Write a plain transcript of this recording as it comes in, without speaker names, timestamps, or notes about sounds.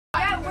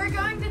we're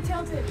going to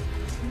Tilted.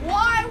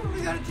 Why would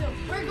we go to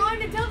Tilted? We're going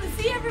to Tilted.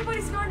 See,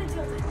 everybody's going to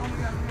Tilted. Oh my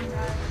god, we're gonna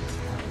die.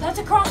 That's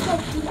a crossbow.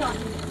 Do not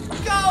do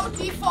it. Go,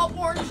 default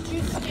orange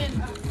juice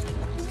skin.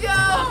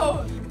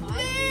 Go!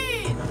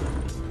 Please!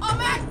 I'm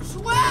at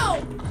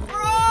 12!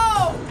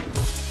 Bro!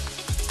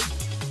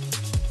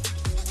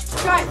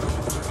 Guys,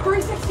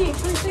 316,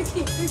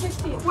 316,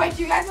 316. Wait,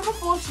 do you guys have a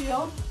full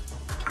shield?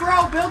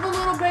 Bro, build a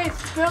little base.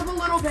 Build a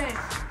little base.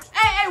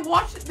 Hey,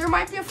 watch it. There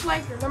might be a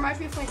flanker. There might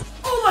be a flanker.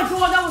 Oh my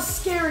god, that was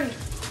scary.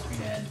 You're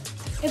dead.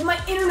 If my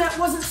internet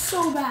wasn't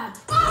so bad.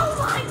 Oh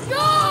my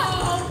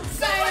god!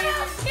 Someone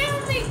else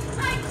killed me!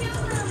 I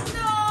killed him!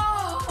 No!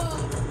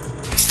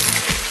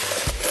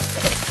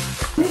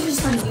 We should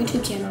start a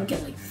YouTube channel and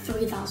get like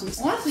 3,000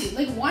 subs. Honestly,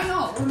 like, why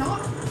not? We're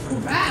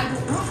bad,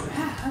 but we're not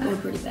bad. We're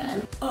pretty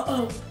bad.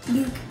 Uh-oh,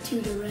 Luke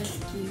to the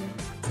rescue.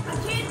 I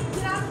can't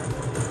get out.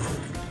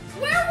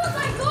 Where was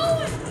I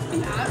going?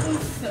 That was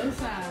so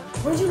sad.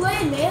 Where'd you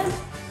land, man?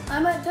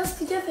 I'm at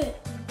Dusty Tiffet.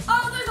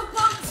 Oh, there's a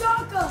pump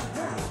shotgun!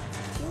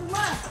 To your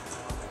left.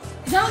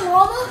 Is that a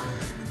llama?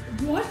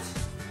 What?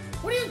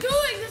 What are you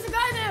doing? There's a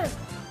guy there.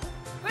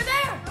 Right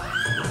there.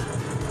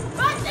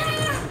 Right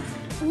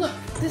there. Look,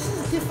 this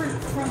is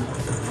different from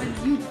when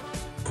you did.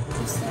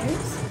 The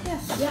stairs?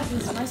 Yes. Yeah,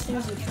 because my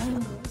stairs are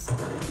triangles.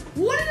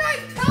 What did I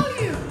tell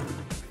you?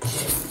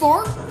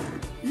 Fart?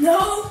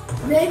 No,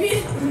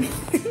 maybe.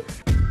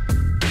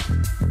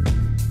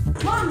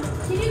 Mom,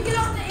 can you get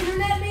off the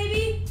internet,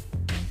 maybe?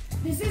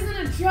 This isn't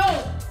a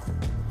joke.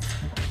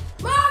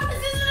 Mom,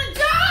 this isn't a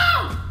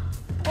joke!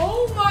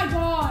 Oh my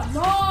god,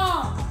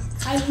 Mom!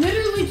 I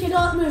literally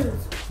cannot move.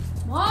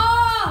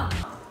 Mom!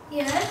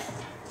 Yes?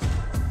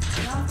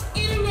 Not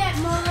internet,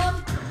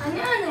 Mom. I'm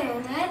not on the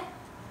internet.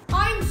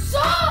 I'm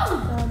so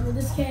done with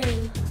this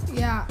game.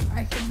 Yeah,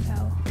 I can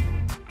tell.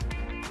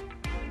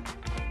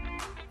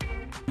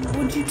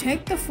 Would you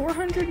take the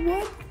 400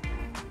 wood?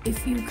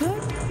 If you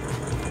could?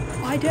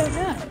 I don't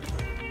know.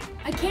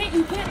 I can't,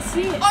 you can't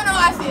see it. Oh no,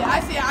 I see it, I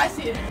see it, I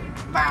see it.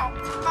 Bow,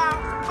 bow, bow,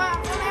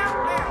 bow,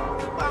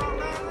 bow, bow.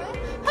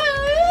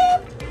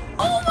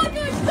 Oh my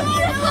gosh, no!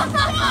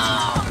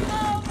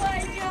 Oh my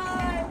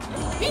god!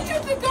 He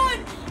took the gun!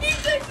 He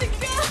took the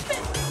gun!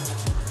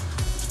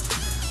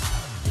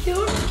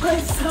 Killed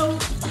myself.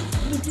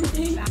 Give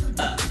me.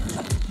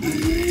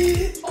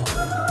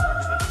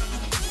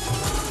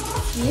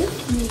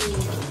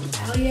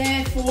 Hell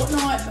yeah,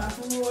 Fortnite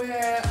Battle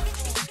Royale.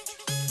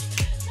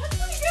 That's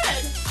pretty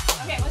good.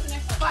 Okay, what's the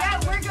next one? Yeah,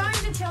 we're going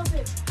to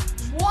Tilted.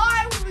 Why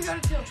would we go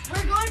to Tilted?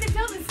 We're going to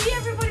Tilted. See,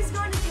 everybody's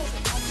going to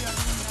Tilted. Oh my god,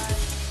 I'm gonna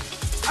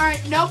die.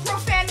 Alright, no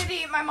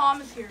profanity. My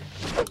mom is here.